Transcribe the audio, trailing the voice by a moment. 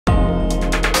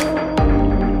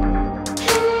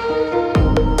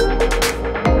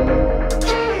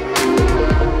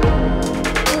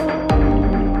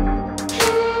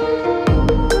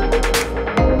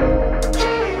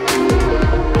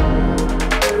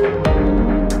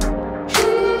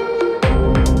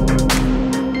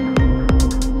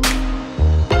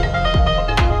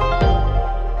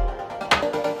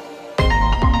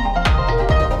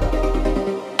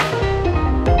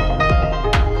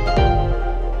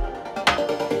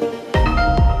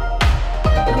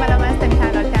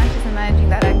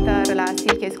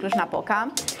Cluj-Napoca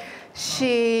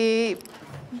și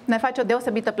ne face o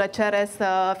deosebită plăcere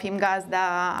să fim gazda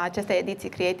acestei ediții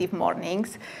Creative Mornings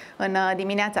în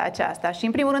dimineața aceasta. Și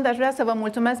în primul rând aș vrea să vă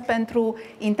mulțumesc pentru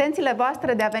intențiile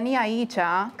voastre de a veni aici,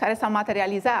 care s-au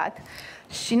materializat.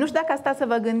 Și nu știu dacă asta să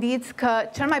vă gândiți că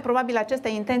cel mai probabil aceste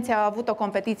intenții au avut o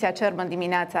competiție acerbă în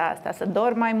dimineața asta. Să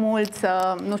dormi mai mult,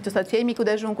 să, nu știu, să-ți iei micul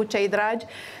dejun cu cei dragi,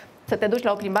 să te duci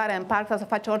la o plimbare în parc sau să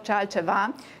faci orice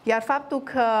altceva. Iar faptul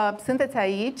că sunteți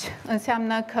aici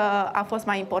înseamnă că a fost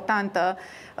mai importantă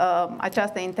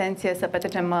această intenție să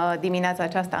petrecem dimineața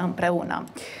aceasta împreună.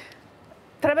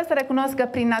 Trebuie să recunosc că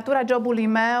prin natura jobului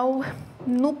meu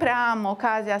nu prea am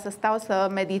ocazia să stau să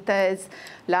meditez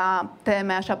la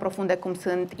teme așa profunde cum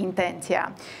sunt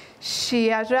intenția.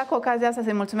 Și aș vrea cu ocazia asta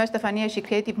să-i mulțumesc Ștefanie și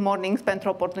Creative Mornings pentru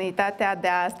oportunitatea de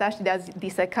a sta și de a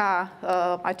diseca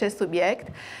acest subiect.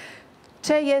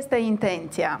 Ce este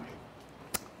intenția?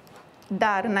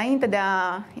 Dar înainte de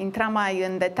a intra mai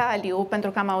în detaliu,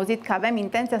 pentru că am auzit că avem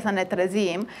intenția să ne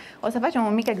trezim, o să facem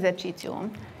un mic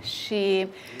exercițiu și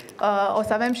o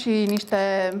să avem și niște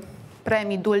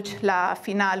premii dulci la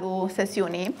finalul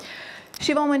sesiunii.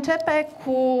 Și vom începe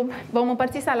cu... vom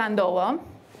împărți sala în două,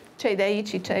 cei de aici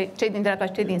și cei din dreapta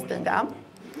și cei din stânga.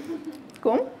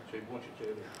 Cum? Cei buni și cei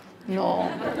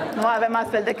răi. Nu avem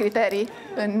astfel de criterii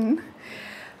în...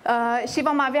 și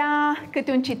vom avea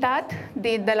câte un citat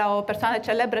de la o persoană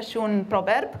celebră și un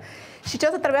proverb. Și ce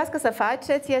o să trebuiască să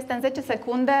faceți este în 10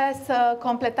 secunde să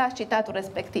completați citatul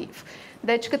respectiv.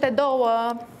 Deci câte două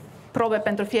probe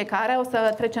pentru fiecare, o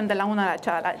să trecem de la una la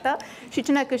cealaltă și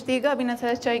cine câștigă,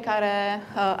 bineînțeles, cei care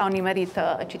au nimerit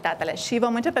citatele. Și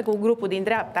vom începe cu grupul din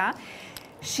dreapta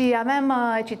și avem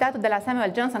citatul de la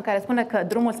Samuel Johnson care spune că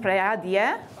drumul spre iad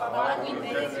e...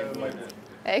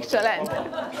 Excelent!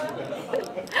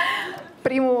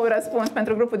 Primul răspuns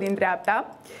pentru grupul din dreapta.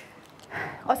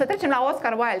 O să trecem la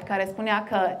Oscar Wilde, care spunea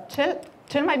că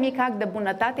cel mai mic act de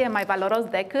bunătate e mai valoros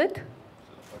decât...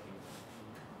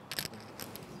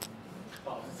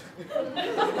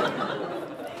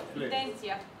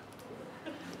 Intenția.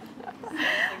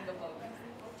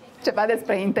 Ceva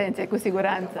despre intenție, cu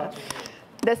siguranță.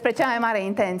 Despre cea mai mare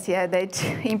intenție. Deci,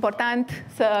 important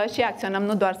să și acționăm,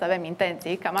 nu doar să avem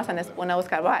intenții. Cam asta ne spune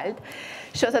Oscar Wilde.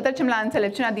 Și o să trecem la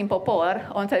înțelepciunea din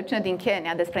popor, o înțelepciune din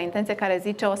Kenya, despre intenție care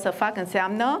zice o să fac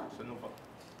înseamnă... Să nu fac.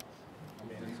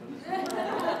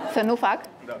 Să nu fac?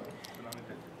 Da, să n-am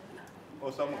intenție. O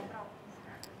să mă.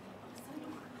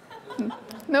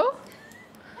 Nu?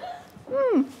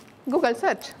 Google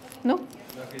Search, nu?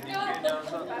 Dacă e din Kenya,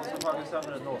 să fac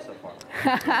înseamnă nu o să fac.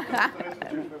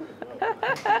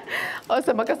 O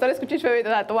să mă căsătoresc cu 5 femei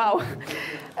deodată, wow!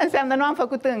 Înseamnă nu am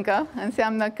făcut încă,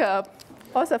 înseamnă că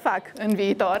o să fac în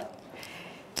viitor.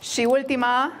 Și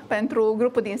ultima, pentru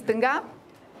grupul din stânga,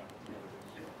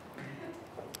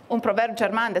 un proverb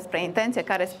german despre intenție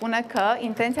care spune că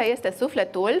intenția este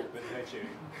sufletul...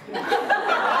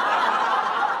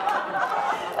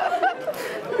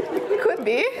 Could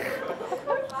be.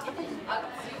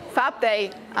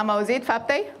 Faptei. Am auzit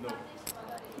faptei? Nu.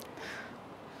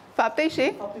 Faptei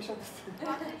și?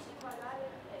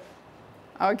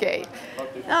 Ok.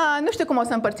 Nu știu cum o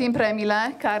să împărțim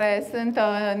premiile, care sunt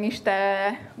niște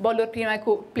boluri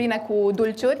pline cu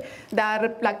dulciuri,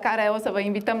 dar la care o să vă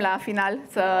invităm la final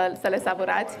să le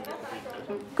savurați.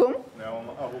 Cum? Noi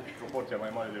am avut proporția mai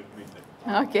mare de cuvinte.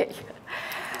 Ok.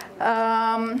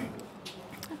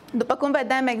 După cum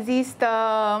vedem, există,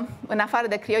 în afară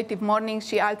de Creative Mornings,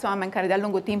 și alți oameni care de-a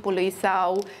lungul timpului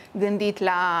s-au gândit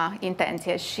la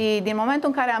intenție. Și din momentul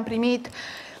în care am primit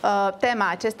tema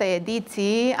acestei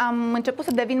ediții, am început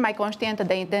să devin mai conștientă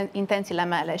de intențiile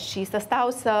mele și să stau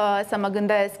să mă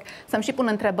gândesc, să-mi și pun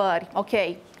întrebări. Ok,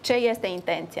 ce este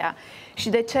intenția? Și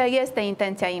de ce este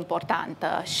intenția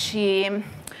importantă? Și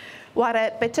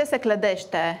oare pe ce se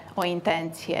clădește o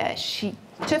intenție? Și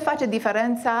ce face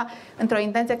diferența între o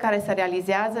intenție care se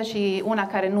realizează și una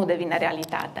care nu devine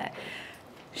realitate?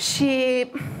 Și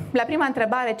la prima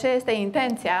întrebare, ce este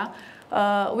intenția?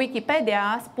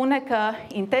 Wikipedia spune că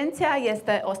intenția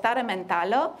este o stare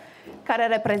mentală care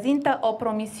reprezintă o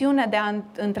promisiune de a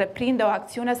întreprinde o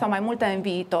acțiune sau mai multe în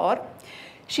viitor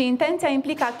și intenția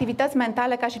implică activități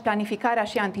mentale ca și planificarea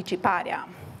și anticiparea.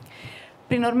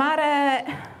 Prin urmare,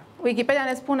 Wikipedia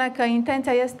ne spune că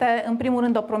intenția este în primul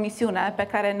rând o promisiune pe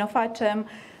care ne-o facem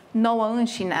nouă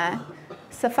înșine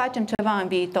să facem ceva în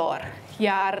viitor.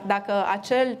 Iar dacă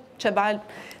acel ceva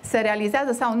se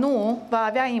realizează sau nu, va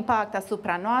avea impact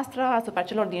asupra noastră, asupra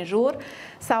celor din jur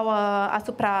sau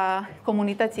asupra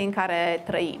comunității în care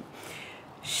trăim.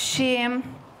 Și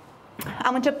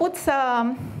am început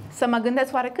să mă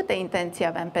gândesc oare câte intenții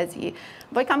avem pe zi.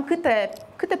 Voi cam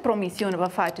câte promisiuni vă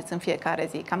faceți în fiecare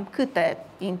zi? Cam câte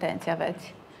intenții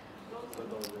aveți?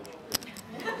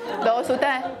 200?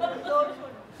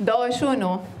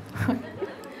 21.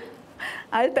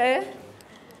 Alte?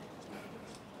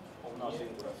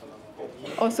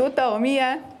 100,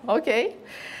 1000? Ok.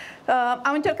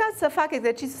 Am încercat să fac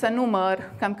exercițiu să număr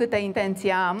cam câte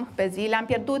intenții am pe zi. Le-am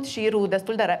pierdut șirul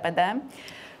destul de repede.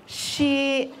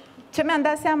 Și ce mi-am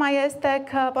dat seama este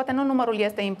că poate nu numărul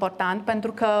este important,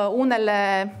 pentru că unele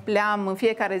le am în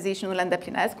fiecare zi și nu le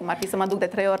îndeplinesc, cum ar fi să mă duc de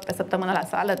 3 ori pe săptămână la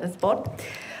sală de sport.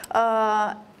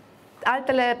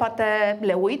 Altele poate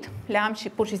le uit, le am și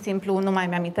pur și simplu nu mai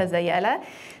mi-amintesc de ele.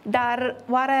 Dar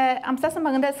oare am stat să mă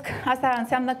gândesc, asta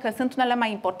înseamnă că sunt unele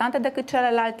mai importante decât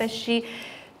celelalte și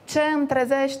ce îmi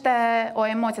trezește o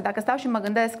emoție? Dacă stau și mă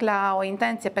gândesc la o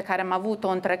intenție pe care am avut-o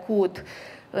în trecut,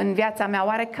 în viața mea,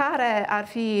 oare care ar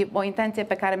fi o intenție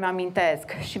pe care mi-o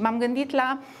amintesc? Și m-am gândit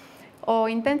la o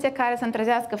intenție care să-mi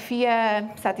trezească fie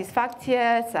satisfacție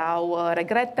sau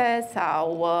regrete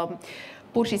sau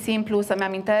pur și simplu să-mi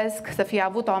amintesc să fie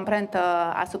avut o amprentă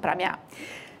asupra mea.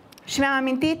 Și mi-am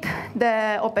amintit de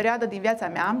o perioadă din viața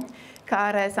mea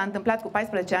care s-a întâmplat cu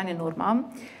 14 ani în urmă.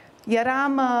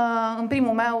 Eram în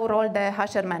primul meu rol de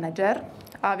HR manager.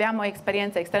 Aveam o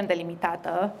experiență extrem de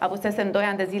limitată. Avusesem 2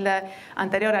 ani de zile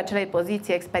anterior acelei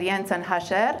poziții experiență în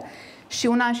HR și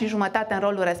 1 an și jumătate în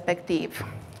rolul respectiv.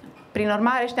 Prin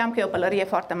urmare, știam că e o pălărie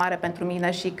foarte mare pentru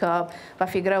mine și că va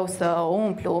fi greu să o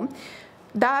umplu.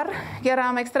 Dar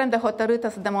eram extrem de hotărâtă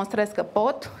să demonstrez că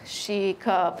pot și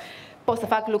că pot să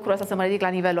fac lucrul ăsta să mă ridic la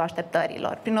nivelul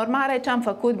așteptărilor. Prin urmare, ce am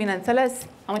făcut, bineînțeles,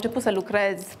 am început să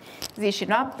lucrez zi și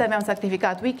noapte, mi-am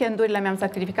sacrificat weekendurile, mi-am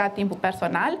sacrificat timpul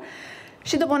personal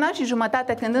și după 1 an și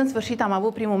jumătate, când în sfârșit am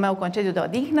avut primul meu concediu de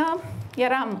odihnă,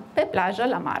 eram pe plajă,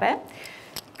 la mare,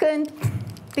 când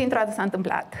dintr-o dată s-a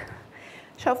întâmplat.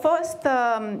 Și au fost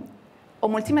o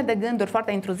mulțime de gânduri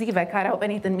foarte intruzive care au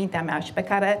venit în mintea mea și pe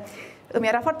care îmi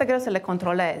era foarte greu să le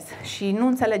controlez și nu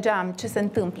înțelegeam ce se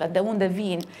întâmplă, de unde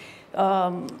vin.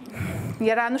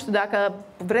 Era, nu știu, dacă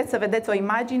vreți să vedeți o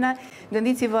imagine,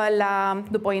 gândiți-vă la,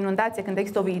 după o inundație, când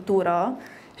există o viitură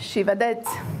și vedeți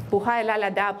puhaiele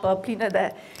alea de apă pline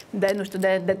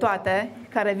de toate,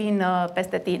 care vin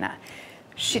peste tine.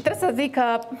 Și trebuie să zic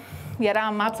că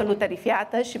eram absolut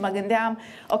terifiată și mă gândeam,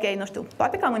 ok, nu știu,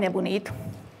 poate că am înnebunit,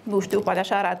 nu știu, poate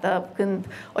așa arată când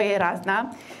o iei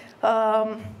razna.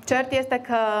 Cert este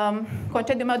că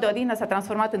concediul meu de odihnă s-a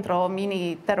transformat într-o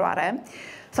mini-teroare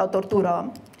sau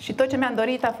tortură și tot ce mi-am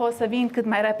dorit a fost să vin cât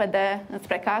mai repede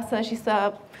înspre casă și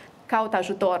să caut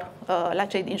ajutor la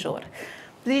cei din jur.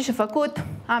 Zis și făcut,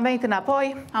 am venit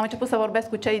înapoi, am început să vorbesc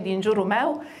cu cei din jurul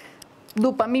meu.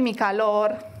 După mimica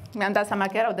lor, mi-am dat seama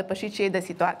că erau depășiți și ei de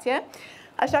situație.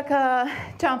 Așa că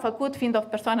ce am făcut, fiind o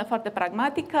persoană foarte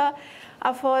pragmatică,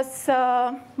 a fost să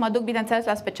mă duc, bineînțeles,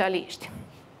 la specialiști.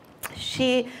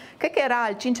 Și cred că era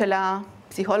al 5-lea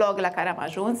psiholog la care am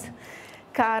ajuns,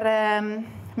 care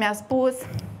mi-a spus,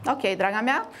 ok, draga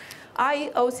mea,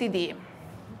 ai OCD.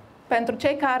 Pentru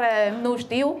cei care nu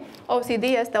știu, OCD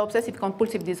este Obsessive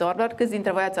Compulsive Disorder. Câți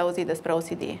dintre voi ați auzit despre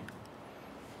OCD?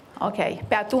 Ok,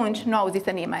 pe atunci nu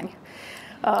auzise nimeni.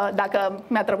 Dacă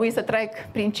mi-a trebuit să trec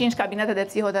prin 5 cabinete de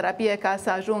psihoterapie ca să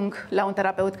ajung la un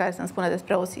terapeut care să-mi spună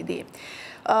despre OCD.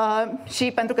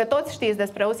 Și pentru că toți știți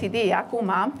despre OCD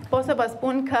acum, pot să vă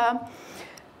spun că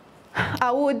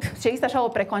aud și există așa o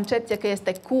preconcepție că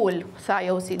este cool să ai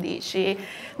OCD și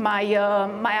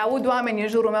mai aud oameni în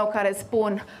jurul meu care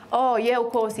spun, oh, eu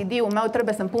cu OCD-ul meu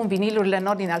trebuie să-mi pun vinilurile în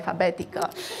ordine alfabetică.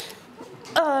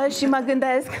 Și mă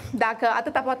gândesc, dacă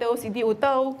atâta poate OCD-ul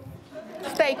tău,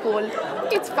 stay cool,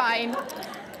 it's fine,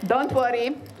 don't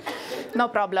worry, no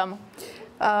problem.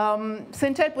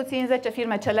 Sunt cel puțin 10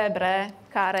 filme celebre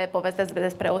care povestesc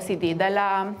despre OCD, de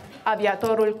la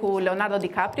Aviatorul cu Leonardo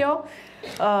DiCaprio,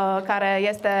 care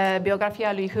este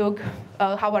biografia lui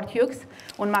Howard Hughes,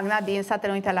 un magnat din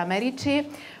Statele Unite ale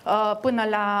Americii, până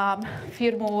la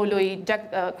filmul lui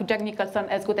cu Jack Nicholson,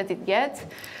 As Good As It Gets,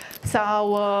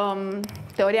 sau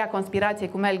Teoria conspirației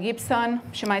cu Mel Gibson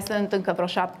și mai sunt încă vreo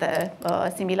 7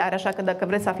 similare, așa că dacă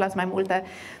vreți să aflați mai multe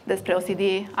despre OCD,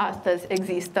 astăzi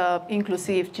există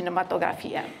inclusiv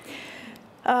cinematografie.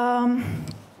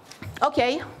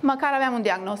 Ok, măcar aveam un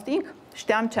diagnostic,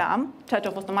 știam ce am, ceea ce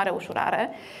a fost o mare ușurare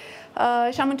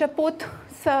și am început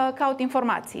să caut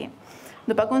informații.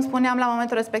 După cum spuneam, la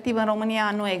momentul respectiv în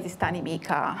România nu exista nimic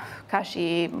ca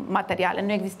și materiale,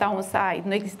 nu exista un site,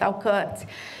 nu existau cărți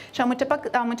și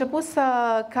am început să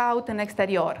caut în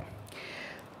exterior.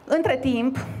 Între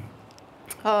timp,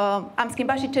 am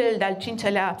schimbat și cel de-al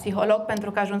 5-lea psiholog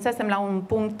pentru că ajunsesem la un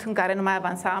punct în care nu mai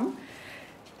avansam.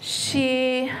 Și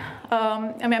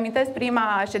îmi amintesc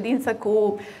prima ședință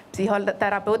cu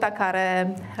psihoterapeuta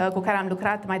cu care am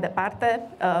lucrat mai departe,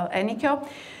 Enikyo.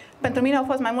 Pentru mine a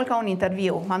fost mai mult ca un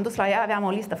interviu. M-am dus la ea, aveam o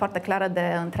listă foarte clară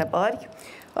de întrebări.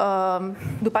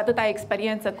 După atâta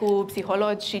experiență cu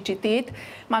psihologi și citit,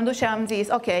 m-am dus și am zis,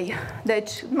 ok,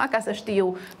 deci, numai ca să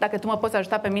știu dacă tu mă poți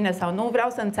ajuta pe mine sau nu, vreau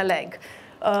să înțeleg.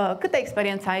 Câtă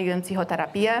experiență ai în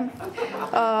psihoterapie?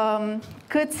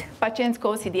 Câți pacienți cu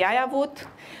OCD ai avut?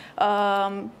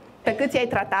 Pe câți ai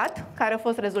tratat? Care a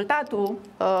fost rezultatul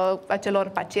acelor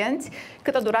pacienți?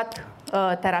 Cât a durat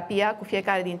terapia cu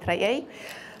fiecare dintre ei?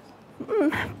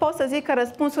 Pot să zic că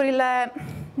răspunsurile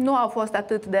nu au fost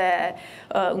atât de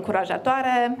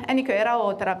încurajatoare. Enikyo era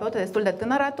o terapeută destul de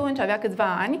tânără atunci, avea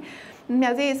câțiva ani.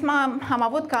 Mi-a zis, am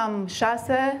avut cam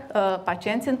 6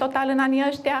 pacienți în total în anii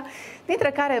ăștia,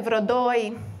 dintre care vreo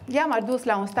 2 i-am adus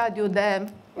la un stadiu de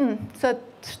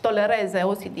să-și tolereze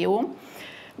OCD-ul.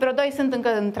 Vreo 2 sunt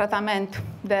încă în tratament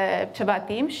de ceva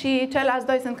timp și ceilalți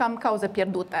 2 sunt cam cauze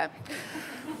pierdute.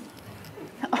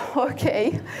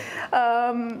 Ok.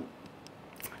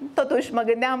 Totuși mă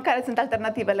gândeam care sunt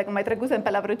alternativele, că mai trecusem pe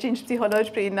la vreo 5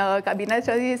 psihologi prin cabinet și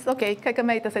am zis, ok, cred că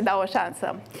merită să-i dau o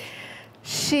șansă.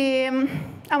 Și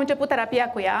am început terapia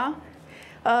cu ea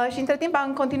și între timp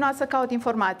am continuat să caut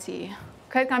informații.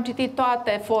 Cred că am citit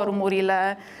toate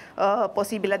forumurile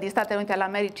posibile din Statele Unite ale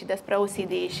Americii despre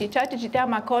OCD și ceea ce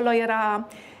citeam acolo era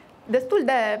destul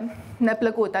de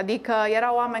neplăcut. Adică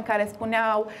erau oameni care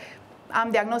spuneau, am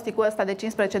diagnosticul ăsta de 15-20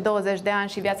 de ani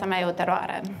și viața mea e o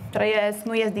teroare. Trăiesc,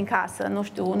 nu ies din casă, nu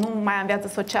știu, nu mai am viață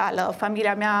socială,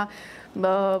 familia mea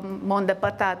m-a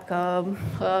îndepărtat, că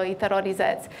îi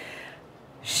terorizez.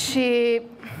 Și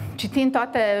citind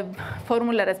toate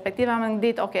formulele respective am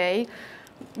gândit, ok,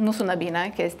 nu sună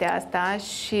bine chestia asta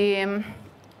și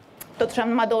totuși am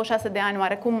numai 26 de ani,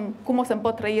 oare cum o să-mi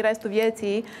pot trăi restul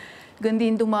vieții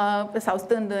gândindu-mă sau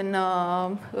stând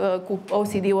cu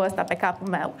OCD-ul ăsta pe capul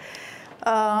meu.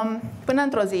 Până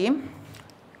într-o zi,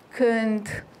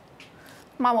 când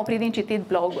m-am oprit din citit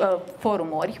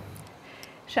forumuri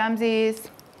și am zis,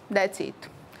 that's it,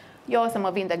 eu o să mă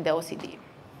vindec de OCD.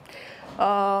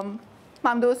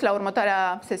 M-am dus la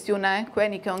următoarea sesiune cu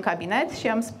Enikyo în cabinet și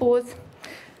am spus,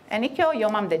 Enikyo, eu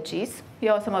m-am decis,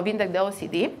 eu o să mă vindec de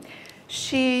OCD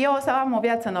și eu o să am o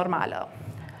viață normală.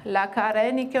 La care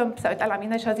Enikyo s-a uitat la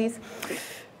mine și a zis,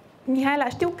 Mihaela,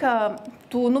 știu că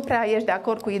tu nu prea ești de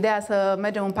acord cu ideea să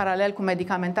mergem în paralel cu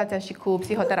medicamentația și cu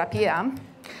psihoterapia,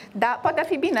 dar poate ar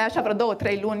fi bine așa vreo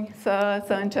 2-3 luni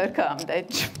să încercăm.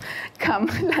 Deci, cam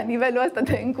la nivelul ăsta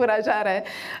de încurajare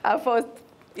a fost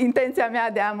intenția mea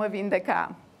de a mă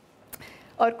vindeca.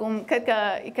 Oricum, cred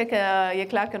că e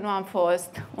clar că nu am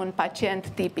fost un pacient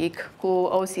tipic cu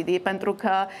OCD, pentru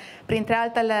că, printre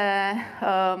altele,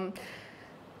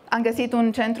 am găsit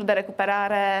un centru de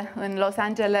recuperare în Los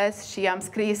Angeles și am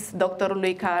scris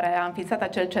doctorului care a înființat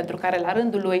acel centru, care la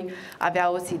rândul lui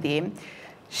avea OCD.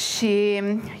 Și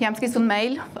i-am scris un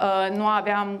mail, nu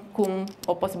aveam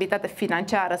o posibilitate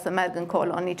financiară să merg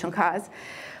încolo în niciun caz.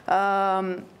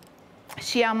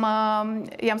 Și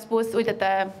i-am spus,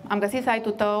 uite-te, am găsit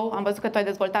site-ul tău, am văzut că tu ai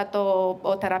dezvoltat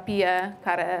o terapie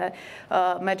care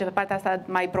merge pe partea asta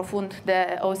mai profund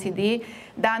de OCD,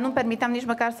 dar nu-mi permiteam nici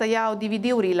măcar să iau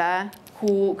DVD-urile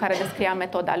cu care descria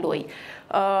metoda lui.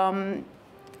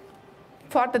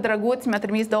 Foarte drăguț, mi-a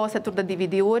trimis 2 seturi de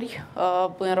DVD-uri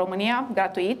în România,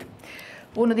 gratuit.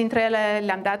 Unul dintre ele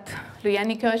le-am dat lui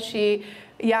Enikyo și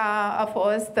ea a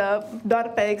fost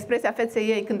doar pe expresia feței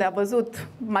ei când a văzut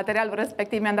materialul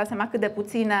respectiv, mi-am dat seama cât de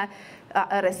puține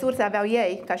resurse aveau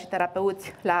ei ca și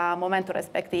terapeuți la momentul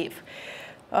respectiv.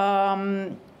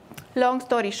 Long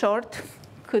story short,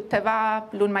 câteva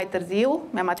luni mai târziu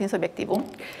mi-am atins obiectivul,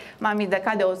 m-am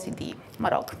vindecat de OCD. Mă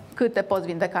rog, cât te poți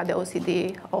vindeca de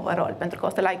OCD overall, pentru că o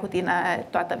să-l ai cu tine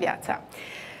toată viața.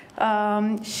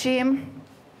 Și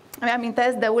îmi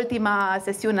amintesc de ultima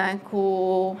sesiune cu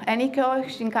Enikyo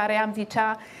și în care am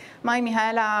zicea, mai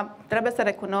Mihaela, trebuie să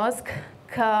recunosc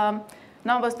că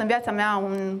nu am văzut în viața mea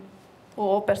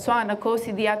o persoană cu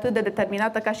OCD atât de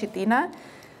determinată ca și tine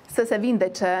să se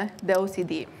vindece de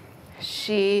OCD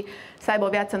și să aibă o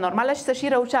viață normală și să și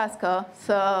reușească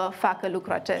să facă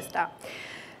lucrul acesta.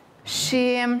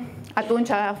 Și atunci,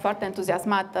 foarte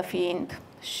entuziasmată fiind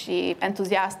și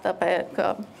entuziastă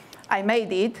că I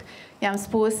made it, i-am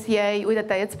spus ei,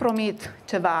 uite-te, îți promit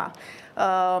ceva.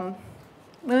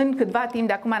 În câtva timp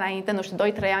de acum înainte, nu știu, 2-3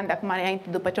 ani de acum înainte,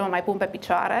 după ce mă mai pun pe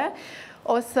picioare,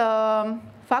 o să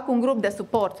fac un grup de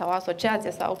suport sau o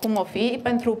asociație sau cum o fi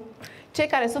pentru cei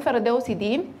care suferă de OCD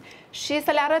și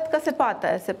să le arăt că se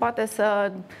poate. Se poate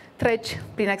să treci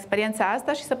prin experiența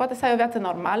asta și se poate să ai o viață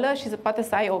normală și se poate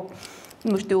să ai o,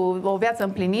 nu știu, o viață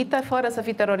împlinită fără să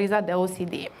fii terorizat de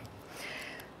OCD.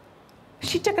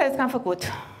 Și ce credeți că am făcut?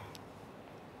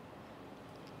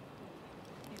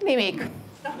 Nimic.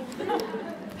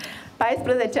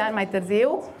 14 ani mai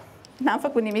târziu, n-am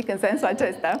făcut nimic în sensul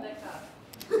acesta.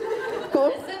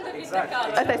 Cum?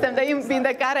 Asta e semn de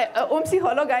vindecare. Un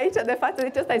psiholog aici de față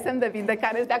zice ăsta e semn de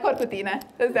vindecare. Sunt de acord cu tine.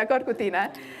 Sunt de acord cu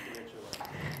tine.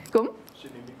 Cum? Și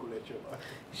nimicul e ceva.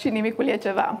 Și nimicul e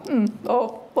ceva.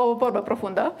 O vorbă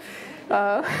profundă.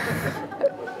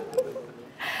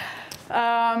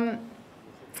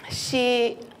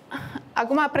 Și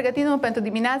acum, pregătindu-mă pentru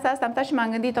dimineața asta, am stat și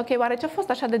m-am gândit, ok, oare ce a fost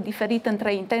așa de diferit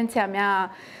între intenția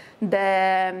mea de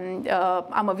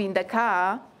a mă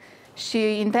vindeca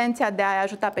și intenția de a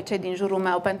ajuta pe cei din jurul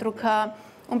meu? Pentru că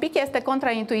un pic este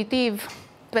contraintuitiv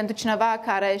pentru cineva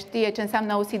care știe ce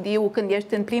înseamnă OCD-ul când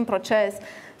ești în plin proces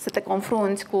să te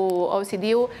confrunți cu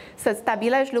OCD-ul, să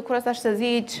stabilești lucrul ăsta și să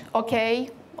zici, ok,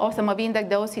 o să mă vindec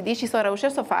de OCD și să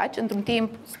reușești să o faci într-un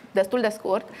timp destul de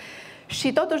scurt.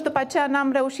 Și totuși după aceea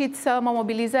n-am reușit să mă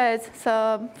mobilizez,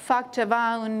 să fac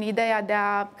ceva în ideea de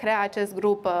a crea acest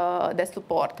grup de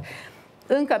suport.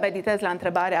 Încă meditez la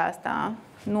întrebarea asta,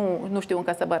 nu știu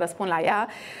încă să vă răspund la ea,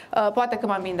 poate că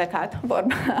m-am vindecat,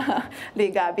 vorba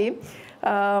lui Gabi.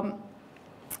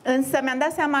 Însă mi-am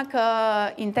dat seama că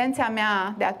intenția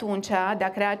mea de atunci, de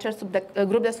a crea acest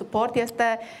grup de suport,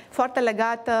 este foarte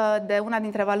legată de una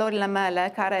dintre valorile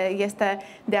mele, care este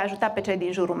de a ajuta pe cei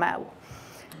din jurul meu.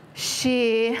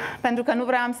 Și pentru că nu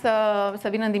vreau să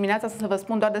vin în dimineața să vă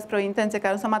spun doar despre o intenție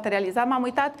care nu s-a materializat, m-am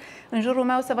uitat în jurul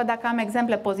meu să văd dacă am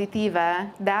exemple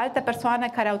pozitive de alte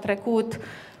persoane care au trecut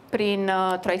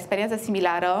printr-o experiență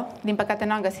similară. Din păcate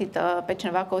n-am găsit pe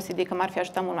cineva cu OCD, că m-ar fi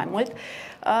ajutat mult mai mult,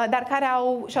 dar care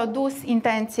și-au dus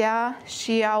intenția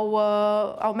și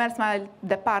au mers mai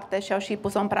departe și au și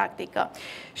pus-o în practică.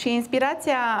 Și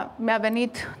inspirația mi-a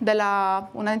venit de la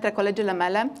una dintre colegele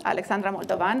mele, Alexandra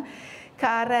Moldovan,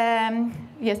 care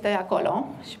este acolo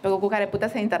și cu care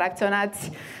puteți să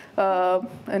interacționați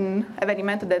în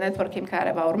evenimentul de networking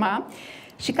care va urma,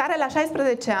 și care la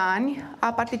 16 ani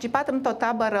a participat într-o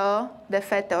tabără de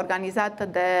fete organizată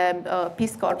de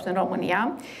Peace Corps în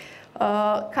România,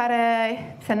 care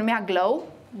se numea GLOW,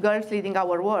 Girls Leading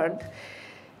Our World.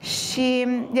 Și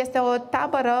este o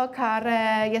tabără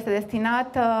care este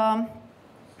destinată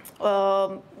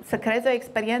să creeze o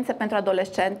experiență pentru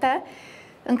adolescente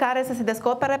în care să se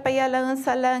descopere pe ele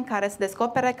însele, în care să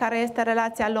descopere care este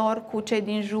relația lor cu cei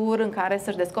din jur, în care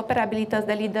să-și descopere abilități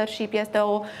de leadership. Este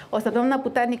o săptămână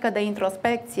puternică de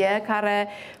introspecție care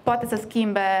poate să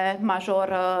schimbe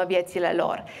major viețile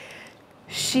lor.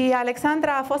 Și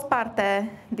Alexandra a fost parte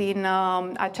din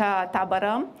acea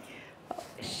tabără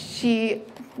și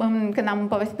când am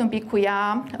povestit un pic cu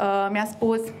ea, mi-a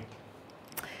spus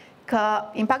că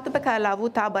impactul pe care l-a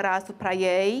avut tabăra asupra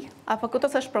ei a făcut-o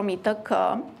să-și promită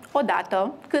că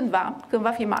odată, cândva, când va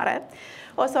fi mare,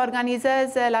 o să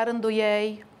organizeze la rândul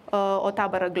ei o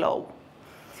tabără GLOW.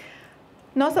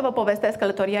 Nu o să vă povestesc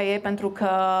călătoria ei pentru că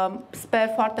sper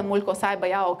foarte mult că o să aibă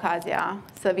ea ocazia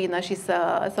să vină și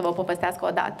să vă povestească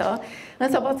odată,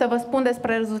 însă pot să vă spun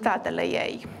despre rezultatele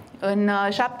ei. În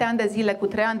 7 ani de zile, cu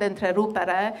 3 ani de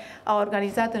întrerupere, a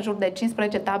organizat în jur de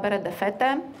 15 tabere de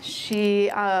fete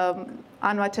și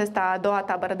anul acesta a doua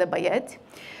tabără de băieți.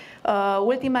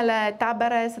 Ultimele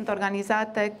tabere sunt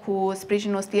organizate cu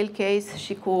sprijinul Steelcase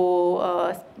și cu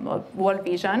World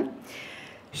Vision.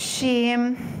 Și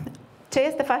ce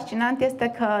este fascinant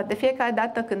este că de fiecare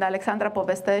dată când Alexandra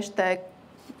povestește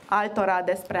altora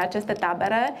despre aceste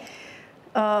tabere,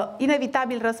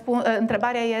 inevitabil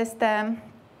întrebarea este: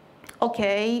 ok,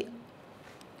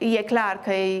 e clar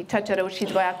că ceea ce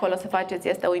reușiți voi acolo să faceți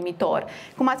este uimitor.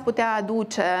 Cum ați putea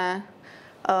aduce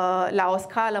la o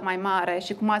scală mai mare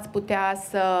și cum ați putea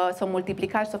să o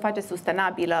multiplicați și să o faceți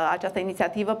sustenabilă această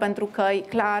inițiativă, pentru că e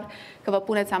clar că vă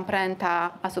puneți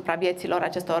amprenta asupra vieților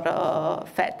acestor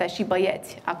fete și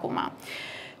băieți acum.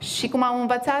 Și cum am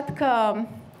învățat că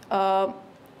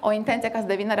o intenție ca să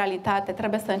devină realitate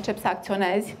trebuie să începi să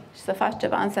acționezi și să faci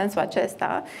ceva în sensul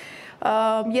acesta,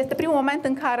 este primul moment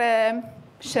în care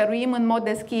share-uim în mod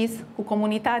deschis cu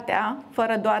comunitatea,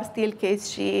 fără doar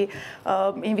Steelcase și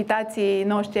invitații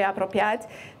noștri apropiați,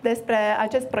 despre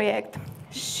acest proiect.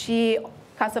 Și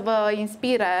ca să vă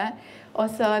inspire, o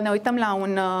să ne uităm la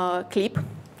un clip,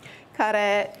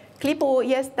 clipul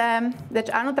este,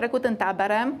 deci anul trecut în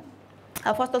tabere,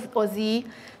 a fost o zi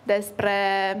despre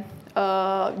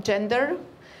gender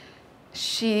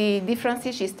și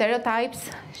differences și stereotypes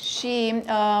și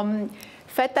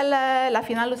fetele, la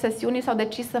finalul sesiunii, s-au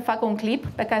decis să facă un clip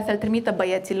pe care să-l trimită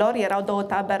băieților. Erau două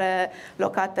tabere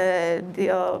locate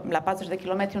la 40 de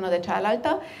kilometri una de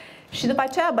cealaltă și după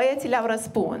aceea băieții le-au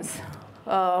răspuns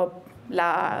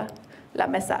la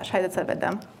mesaj. Haideți să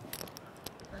vedem.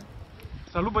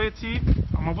 Salut băieții!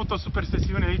 Am avut o super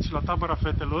sesiune aici la tabăra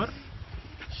fetelor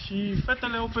și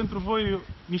fetele au pentru voi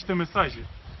niște mesaje.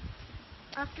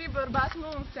 A fi bărbat nu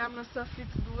înseamnă să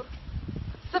fiți dur.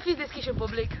 Să fiți deschiși în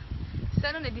public. Să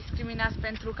nu ne discriminați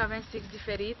pentru că avem sex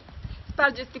diferit.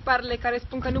 Spargeți tiparele care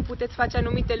spun că nu puteți face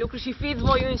anumite lucruri și fiți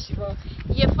voi înși vă.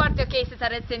 E foarte ok să-ți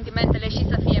arăți sentimentele și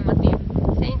să fii emotiv.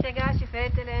 Să integrați și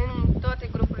fetele în toate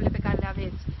grupurile pe care le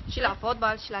aveți. Și la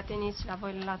fotbal, și la tenis, și la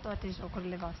voi, la toate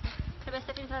jocurile voastre. Trebuie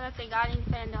să fim tratați egal,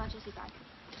 indiferent de necesitate.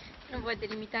 Nu vă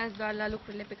delimitați doar la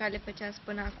lucrurile pe care le făceați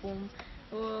până acum.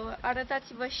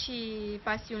 Arătați-vă și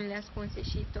pasiunile ascunse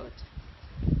și tot.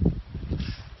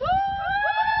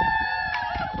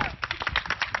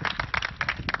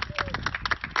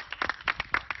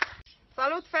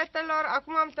 Salut fetelor!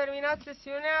 Acum am terminat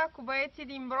sesiunea cu băieții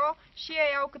din Bro și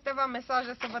ei au câteva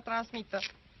mesaje să vă transmită.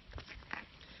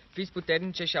 Fiți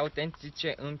puternice și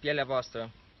autentice în pielea voastră.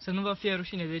 Să nu vă fie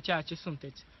rușine de ceea ce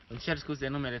sunteți. Îmi cer scuze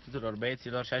în numele tuturor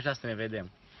băieților și aș vrea să ne vedem.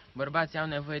 Bărbații au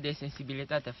nevoie de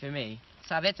sensibilitatea femeii.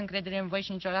 Să aveți încredere în voi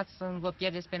și niciodată să nu vă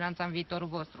pierdeți speranța în viitorul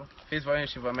vostru. Fiți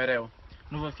voioși și vă mereu.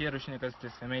 Nu vă fie rușine că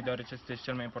sunteți femei, deoarece sunteți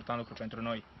cel mai important lucru pentru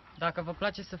noi. Dacă vă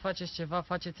place să faceți ceva,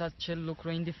 faceți acel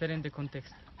lucru indiferent de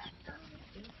context.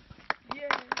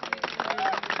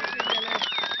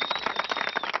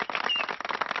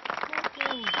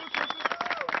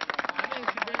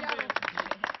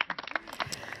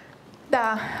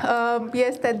 Da,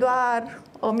 este doar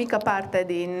o mică parte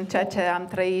din ceea ce am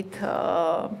trăit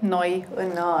noi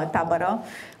în tabără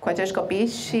cu acești copii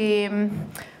și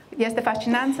este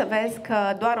fascinant să vezi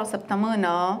că doar o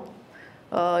săptămână,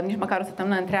 nici măcar o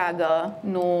săptămână întreagă,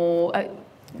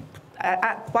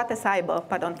 poate să aibă,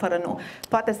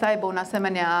 poate să aibă un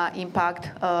asemenea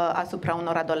impact asupra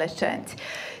unor adolescenți.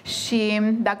 Și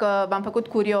dacă v-am făcut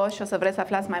curioși și o să vreți să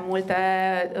aflați mai multe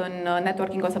în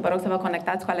networking, o să vă rog să vă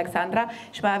conectați cu Alexandra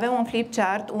și mai avem un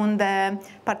flipchart unde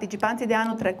participanții de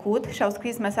anul trecut și-au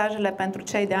scris mesajele pentru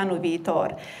cei de anul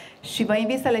viitor. Și vă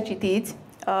invit să le citiți.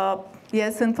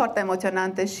 Sunt foarte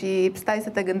emoționante și stai să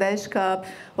te gândești că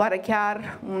oare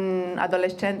chiar un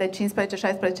adolescent de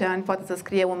 15-16 ani poate să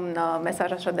scrie un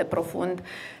mesaj așa de profund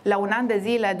la un an de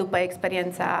zile după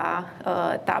experiența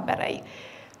taberei.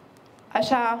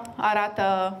 Așa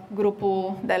arată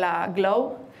grupul de la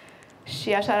Glow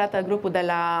și așa arată grupul de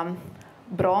la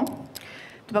Bro.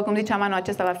 După cum ziceam, anul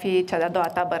acesta va fi cea de-a doua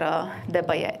tabără de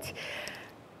băieți.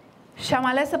 Și am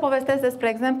ales să povestesc despre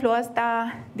exemplul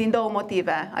ăsta din două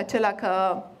motive. Acela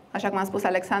că, așa cum am spus,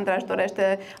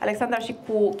 Alexandra și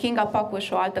cu Kinga Pacuș,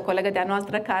 o altă colegă de-a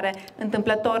noastră, care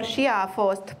întâmplător și ea a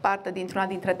fost parte dintr-una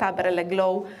dintre taberele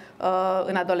Glow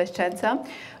în adolescență,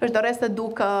 își doresc să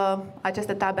ducă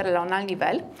aceste tabere la un alt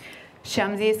nivel. Și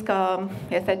am zis că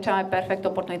este cea mai perfectă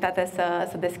oportunitate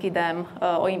să deschidem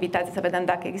o invitație, să vedem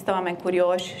dacă există oameni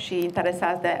curioși și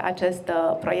interesați de acest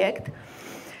proiect.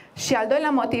 Și al doilea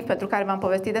motiv pentru care v-am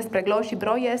povestit despre Glow și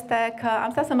Bro este că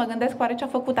am stat să mă gândesc oare ce a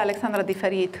făcut Alexandra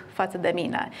diferit față de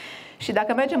mine. Și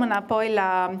dacă mergem înapoi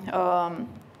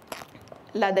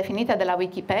la definiția de la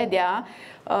Wikipedia,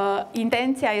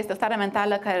 intenția este o stare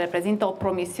mentală care reprezintă o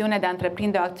promisiune de a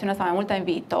întreprinde o acțiune sau mai multe în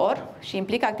viitor și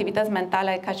implică activități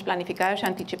mentale ca și planificarea și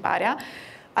anticiparea.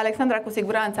 Alexandra cu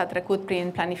siguranță a trecut prin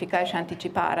planificare și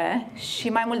anticipare și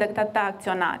mai mult decât atât a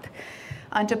acționat.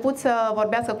 A început să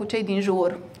vorbească cu cei din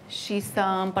jur și să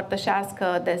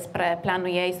împărtășească despre planul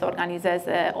ei să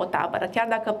organizeze o tabără. Chiar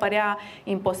dacă părea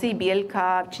imposibil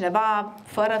ca cineva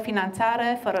fără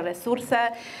finanțare, fără resurse,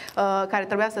 care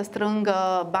trebuia să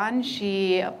strângă bani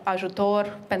și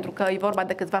ajutor, pentru că e vorba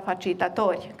de câțiva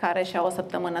facilitatori care și-au o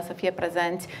săptămână să fie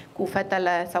prezenți cu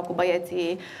fetele sau cu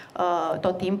băieții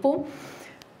tot timpul.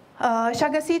 Și a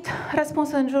găsit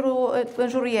răspuns în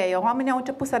jurul ei. Oamenii au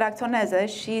început să reacționeze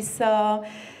și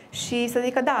să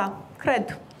zică da,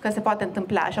 cred că se poate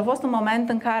întâmpla. Și a fost un moment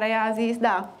în care ea a zis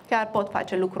da, chiar pot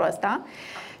face lucrul ăsta.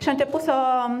 Și a început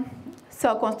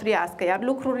să construiască, iar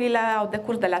lucrurile au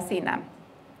decurs de la sine.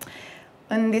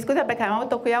 În discuția pe care am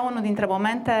avut-o cu ea, unul dintre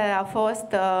momente a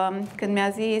fost când mi-a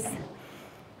zis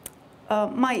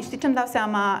știi ce-mi dau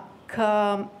seama?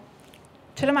 Că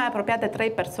cele mai apropiate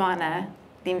 3 persoane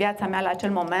din viața mea la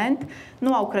acel moment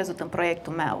nu au crezut în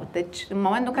proiectul meu. Deci, în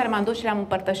momentul în care m-am dus și le-am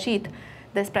împărtășit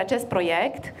despre acest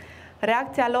proiect,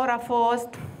 reacția lor a fost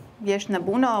ești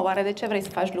nebună? Oare de ce vrei să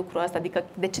faci lucrul ăsta? Adică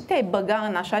de ce te-ai băga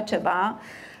în așa ceva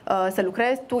să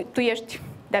lucrezi? Tu ești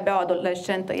de-abia o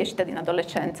adolescentă, ieșită din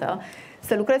adolescență,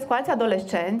 să lucrezi cu alți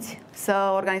adolescenți,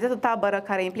 să organizezi o tabără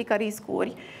care implică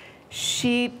riscuri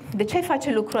și de ce ai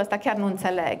face lucrul ăsta? Chiar nu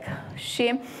înțeleg.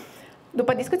 Și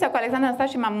după discuția cu Alexandra am stat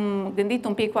și m-am gândit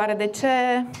un pic, oare de ce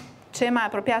cei mai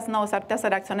apropiați nouă s-ar putea să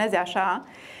reacționeze așa?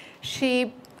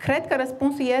 Și cred că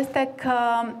răspunsul este că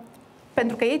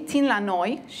pentru că ei țin la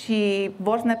noi și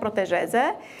vor să ne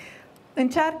protejeze,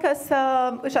 încearcă să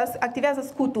își activează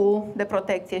scutul de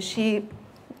protecție și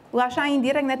așa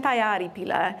indirect ne taie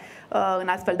aripile în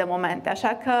astfel de momente.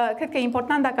 Așa că cred că e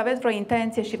important, dacă aveți vreo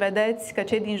intenție și vedeți că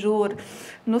cei din jur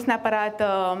nu sunt neapărat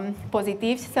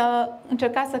pozitivi, să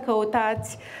încercați să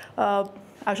căutați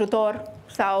ajutor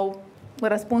sau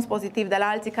răspuns pozitiv de la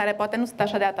alții care poate nu sunt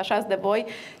așa de atașați de voi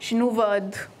și nu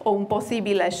văd un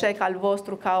posibil eșec al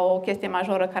vostru ca o chestie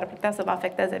majoră care ar putea să vă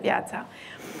afecteze viața.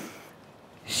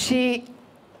 Și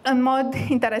în mod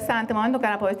interesant, în momentul în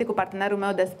care am povestit cu partenerul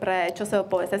meu despre ce o să vă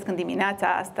povestesc în dimineața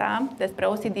asta, despre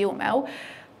OCD-ul meu,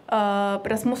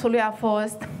 răspunsul lui a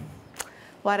fost: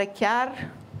 oare chiar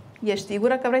ești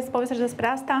sigură că vrei să povestești despre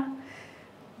asta?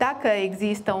 Dacă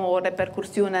există o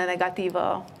repercursiune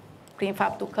negativă prin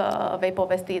faptul că vei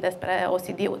povesti despre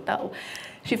OCD-ul tău.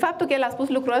 Și faptul că el a spus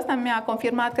lucrul ăsta mi-a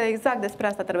confirmat că exact despre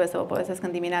asta trebuie să vă povestesc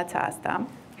în dimineața asta.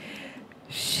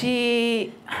 Și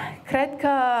cred că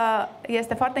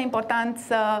este foarte important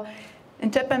să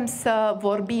începem să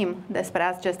vorbim despre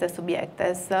aceste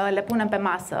subiecte, să le punem pe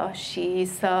masă și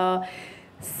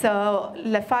să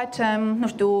le facem, nu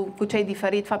știu, cu ce-i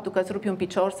diferit faptul că îți rupi un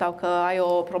picior sau că ai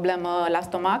o problemă la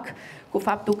stomac, cu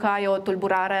faptul că ai o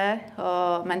tulburare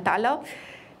mentală,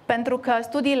 pentru că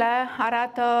studiile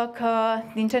arată că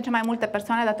din ce în ce mai multe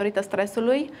persoane, datorită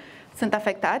stresului, sunt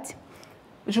afectați.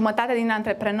 Jumătate din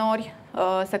antreprenori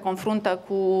se confruntă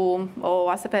cu o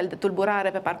astfel de tulburare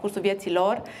pe parcursul vieții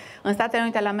lor. În Statele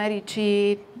Unite ale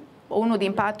Americii, una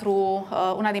din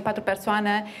patru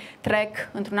persoane trec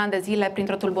într-un an de zile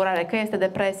printr-o tulburare, că este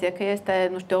depresie, că este,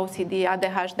 nu știu, OCD,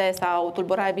 ADHD sau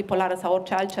tulburare bipolară sau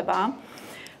orice altceva.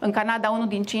 În Canada, 1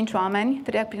 din 5 oameni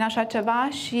trec prin așa ceva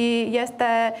și este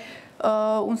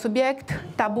un subiect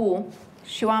tabu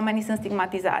și oamenii sunt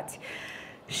stigmatizați.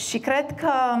 Și cred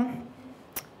că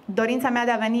dorința mea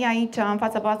de a veni aici în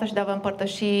fața voastră și de a vă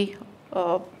împărtăși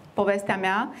povestea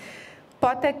mea,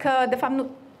 poate că, de fapt, nu,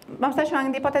 m-am stat și m-am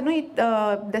gândit, poate nu e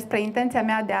despre intenția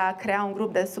mea de a crea un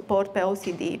grup de suport pe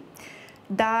OCD,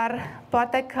 dar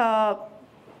poate că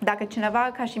dacă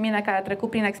cineva ca și mine care a trecut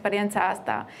prin experiența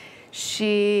asta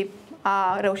și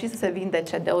a reușit să se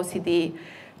vindece de OCD,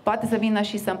 poate să vină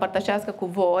și să împărtășească cu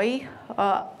voi,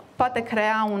 poate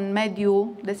crea un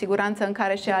mediu de siguranță în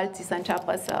care și alții să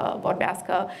înceapă să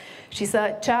vorbească și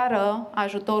să ceară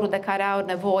ajutorul de care au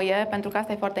nevoie, pentru că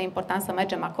asta e foarte important, să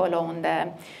mergem acolo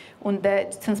unde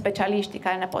sunt specialiștii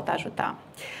care ne pot ajuta.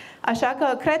 Așa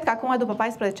că cred că acum, după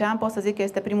 14 ani, pot să zic că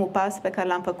este primul pas pe care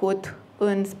l-am făcut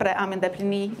înspre a-mi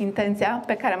îndeplini intenția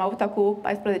pe care am avut-o cu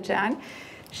 14 ani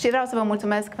și vreau să vă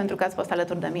mulțumesc pentru că ați fost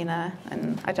alături de mine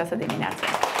în această dimineață.